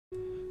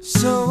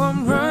So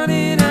I'm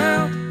running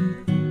out.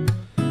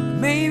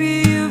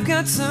 Maybe you've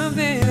got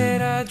something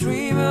that I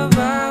dream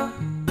about.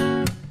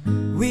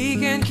 We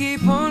can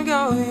keep on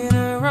going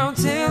around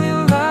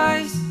telling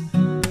lies.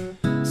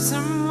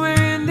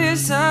 Somewhere in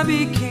this I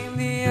became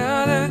the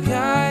other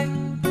guy.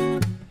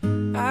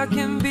 I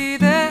can be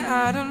there,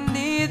 I don't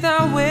need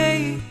that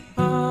weight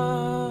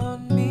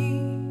on me.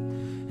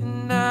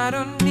 And I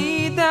don't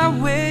need that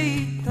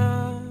weight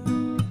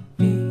on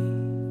me.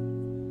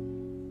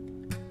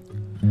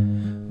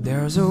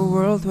 There's a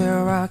world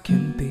where I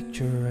can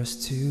picture us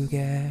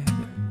together.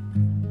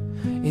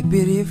 It'd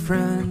be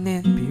different,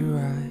 it'd be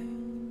right.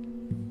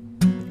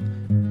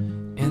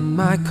 And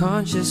my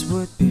conscience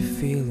would be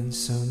feeling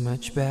so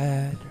much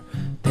better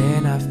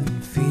than I've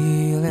been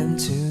feeling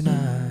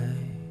tonight.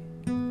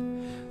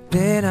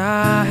 Than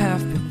I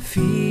have been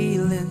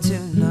feeling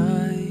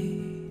tonight.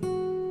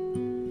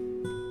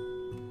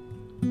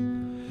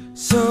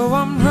 So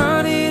I'm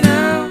running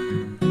out.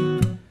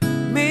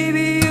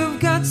 Maybe you've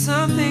got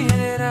something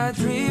that I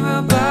dream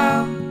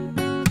about.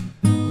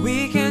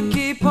 We can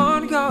keep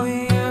on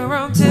going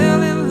around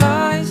telling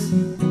lies.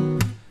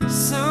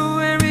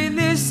 Somewhere in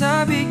this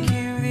I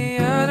became the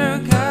other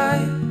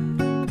guy.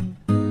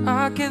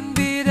 I can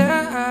be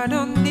there, I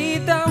don't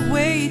need that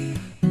weight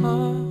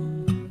on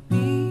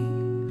me.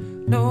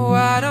 No,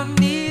 I don't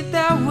need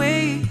that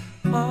weight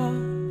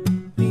on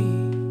me.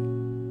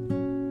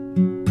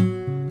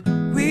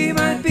 We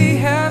might be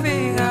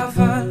having our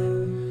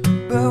fun,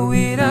 but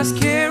we just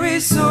carry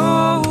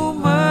so